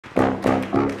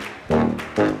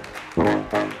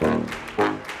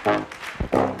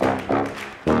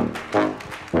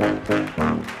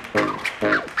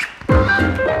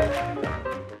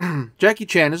Jackie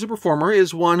Chan as a performer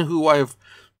is one who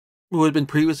had been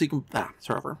previously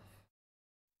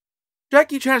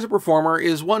Jackie Chan as a performer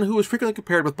is one who is frequently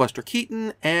compared with Buster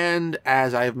Keaton, and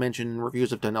as I have mentioned in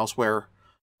reviews I've done elsewhere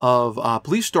of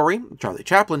Police Story, Charlie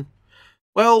Chaplin.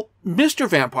 Well, Mr.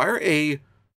 Vampire, a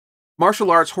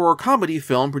martial arts horror comedy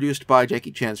film produced by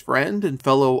Jackie Chan's friend and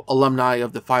fellow alumni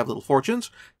of the Five Little Fortunes,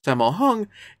 Sammo Hung,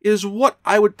 is what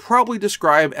I would probably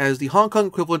describe as the Hong Kong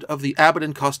equivalent of the Abbott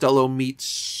and Costello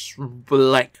meets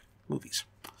blank movies.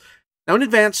 Now, in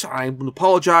advance, I will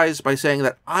apologize by saying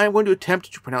that I'm going to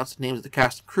attempt to pronounce the names of the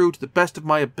cast and crew to the best of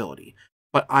my ability,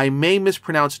 but I may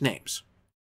mispronounce names.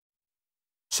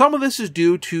 Some of this is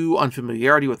due to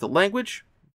unfamiliarity with the language.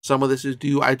 Some of this is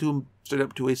due,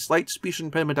 to a slight speech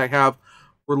impediment I have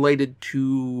related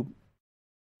to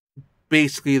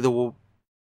basically the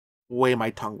way my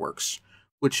tongue works,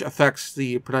 which affects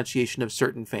the pronunciation of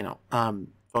certain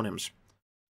phonemes.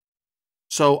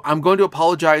 So I'm going to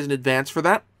apologize in advance for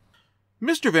that.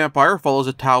 Mr. Vampire follows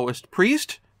a Taoist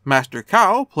priest. Master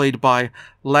Cao, played by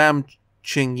Lam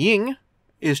Qingying,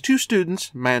 is two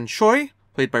students, Man Shui,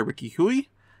 played by Ricky Hui,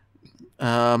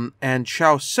 and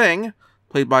Chao Seng,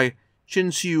 played by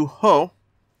Chin Siu Ho.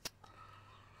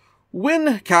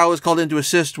 When Cao is called in to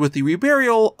assist with the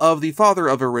reburial of the father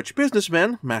of a rich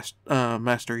businessman,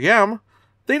 Master Yam,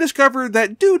 they discover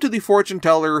that due to the fortune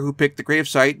teller who picked the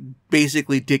gravesite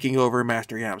basically dicking over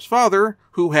Master Yam's father,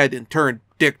 who had in turn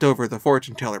dicked over the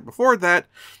fortune teller before that,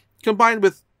 combined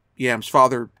with Yam's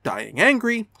father dying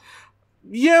angry,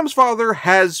 Yam's father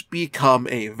has become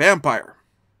a vampire.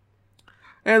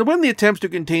 And when the attempts to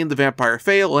contain the vampire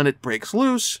fail and it breaks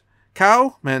loose,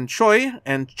 Cao, Man Shui,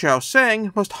 and Chao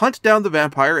Sang must hunt down the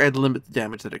vampire and limit the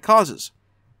damage that it causes.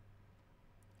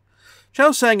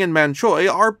 Chao Sang and Man Shui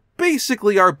are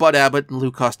basically our Bud Abbott and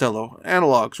Lou Costello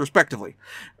analogs, respectively,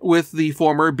 with the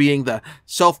former being the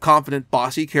self-confident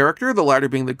bossy character, the latter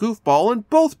being the goofball, and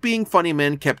both being funny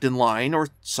men kept in line, or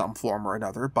some form or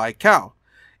another, by Cao.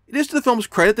 It is to the film's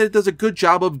credit that it does a good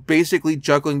job of basically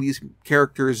juggling these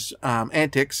characters'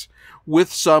 antics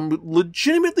with some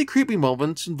legitimately creepy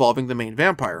moments involving the main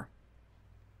vampire.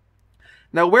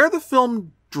 Now, where the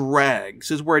film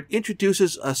drags is where it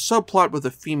introduces a subplot with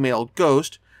a female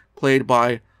ghost, played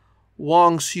by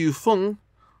Wang Xiufeng,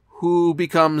 who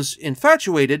becomes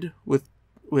infatuated with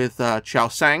Chao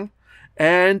Sang,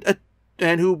 and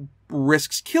who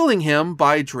risks killing him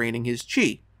by draining his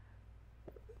qi.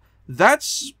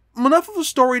 That's enough of a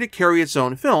story to carry its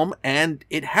own film, and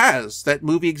it has. That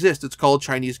movie exists. It's called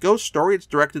Chinese Ghost Story. It's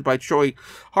directed by Choi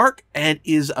Hark and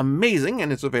is amazing,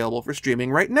 and it's available for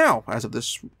streaming right now as of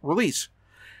this release.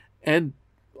 And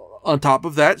on top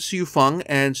of that, Xiu Feng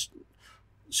and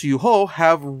Xiu Ho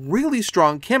have really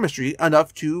strong chemistry,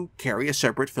 enough to carry a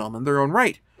separate film in their own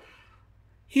right.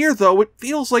 Here, though, it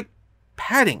feels like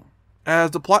padding,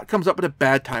 as the plot comes up at a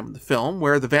bad time in the film,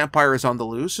 where the vampire is on the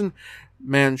loose, and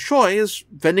Man Shui is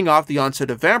fending off the onset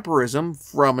of vampirism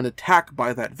from an attack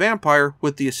by that vampire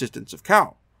with the assistance of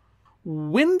Cao.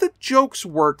 When the jokes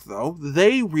work, though,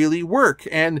 they really work,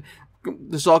 and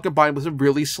this is all combined with some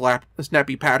really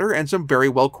snappy patter and some very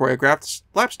well choreographed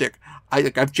slapstick.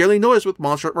 I've generally noticed with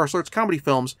martial arts comedy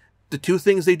films, the two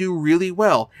things they do really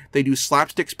well. They do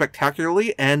slapstick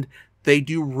spectacularly, and they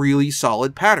do really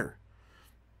solid patter.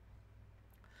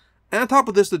 And on top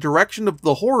of this, the direction of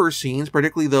the horror scenes,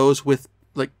 particularly those with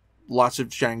lots of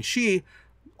Jiangshi,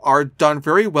 are done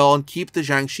very well and keep the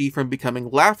Jiangshi from becoming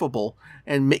laughable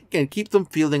and keep them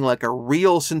feeling like a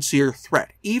real, sincere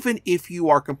threat. Even if you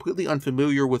are completely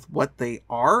unfamiliar with what they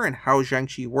are and how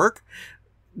Jiangshi work,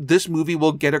 this movie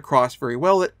will get across very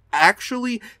well that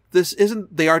actually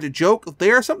they aren't a joke,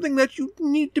 they are something that you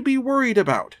need to be worried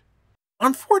about.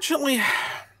 Unfortunately,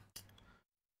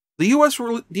 the US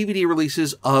DVD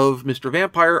releases of Mr.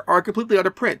 Vampire are completely out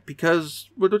of print because,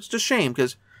 well, it's just a shame,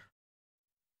 because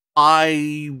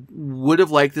I would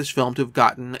have liked this film to have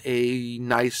gotten a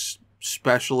nice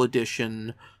special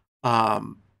edition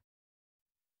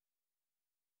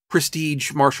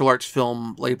prestige martial arts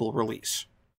film label release.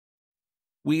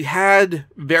 We had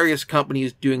various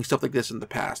companies doing stuff like this in the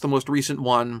past. The most recent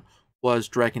one was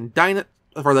Dragon Dynasty.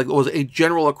 It was a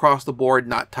general across the board,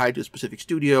 not tied to a specific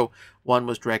studio. One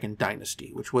was Dragon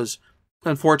Dynasty, which was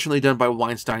unfortunately done by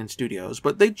Weinstein Studios,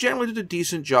 but they generally did a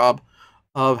decent job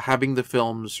of having the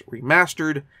films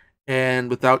remastered and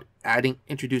without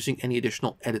introducing any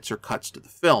additional edits or cuts to the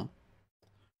film.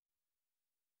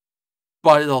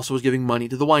 But it also was giving money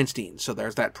to the Weinstein, so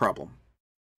there's that problem.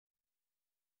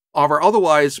 However,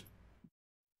 otherwise,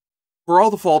 for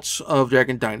all the faults of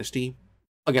Dragon Dynasty,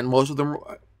 again, most of them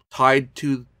tied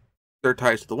to their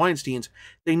ties to the Weinsteins,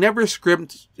 they never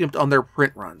scrimped on their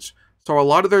print runs. so a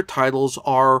lot of their titles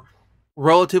are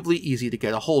relatively easy to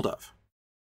get a hold of.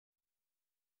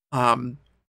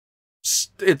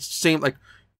 It seemed like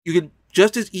you could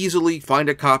just as easily find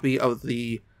a copy of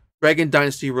the Dragon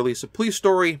Dynasty release of Police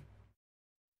Story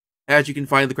as you can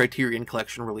find the Criterion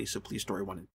Collection release of Police Story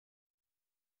 1 and 2.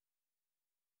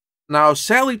 Now,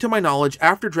 sadly, to my knowledge,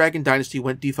 after Dragon Dynasty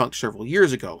went defunct several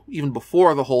years ago, even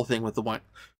before the whole thing with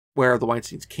where the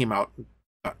Weinsteins came out in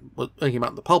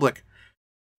the public,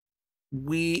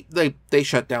 they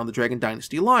shut down the Dragon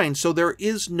Dynasty line, so there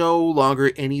is no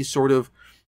longer any sort of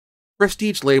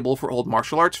prestige label for old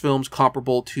martial arts films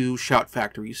comparable to Shout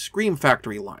Factory's Scream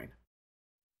Factory line.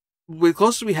 The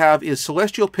closest we have is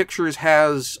Celestial Pictures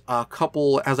has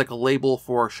like a label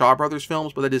for Shaw Brothers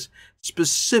films, but that is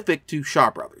specific to Shaw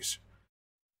Brothers.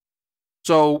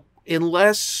 So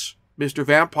unless Mr.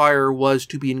 Vampire was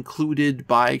to be included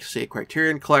by, say,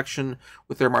 Criterion Collection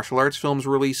with their martial arts films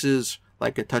releases,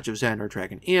 like A Touch of Zen or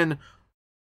Dragon Inn,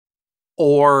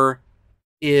 or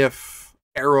if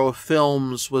Arrow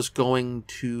Films was going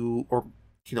to, or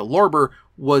Kino Lorber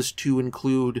was to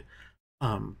include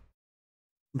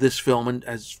this film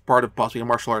as part of possibly a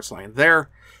martial arts line there,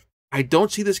 I don't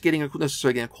see this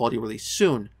necessarily getting a quality release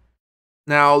soon.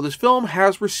 Now, this film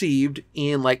has received,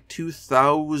 in like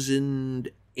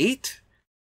 2008,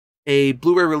 a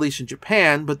Blu-ray release in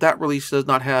Japan, but that release does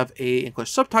not have an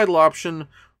English subtitle option,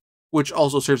 which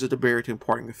also serves as a barrier to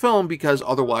importing the film, because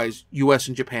otherwise US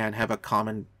and Japan have a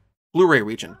common Blu-ray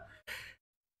region.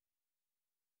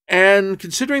 And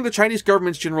considering the Chinese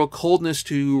government's general coldness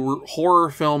to horror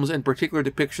films and particular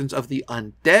depictions of the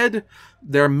undead,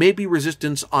 there may be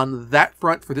resistance on that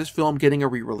front for this film getting a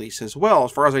re-release as well.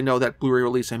 As far as I know, that Blu-ray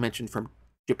release I mentioned from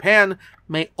Japan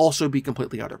may also be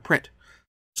completely out of print.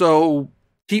 So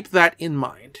keep that in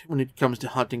mind when it comes to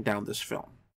hunting down this film.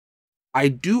 I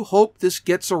do hope this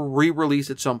gets a re-release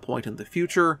at some point in the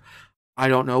future. I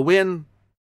don't know when,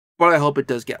 but I hope it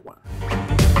does get one.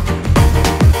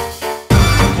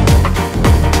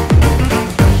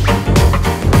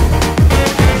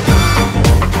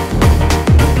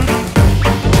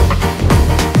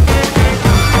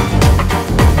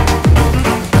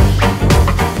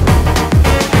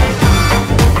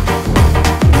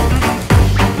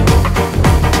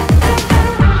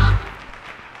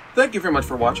 Thank you very much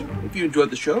for watching. If you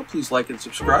enjoyed the show, please like and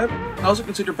subscribe. And also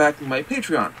consider backing my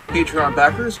Patreon. Patreon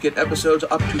backers get episodes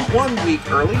up to 1 week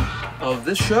early of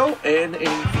this show and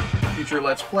any future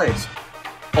Let's Plays.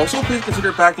 Also, please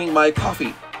consider backing my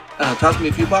Ko-fi. Toss me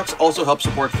a few bucks also helps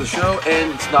support the show,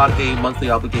 and it's not a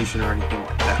monthly obligation or anything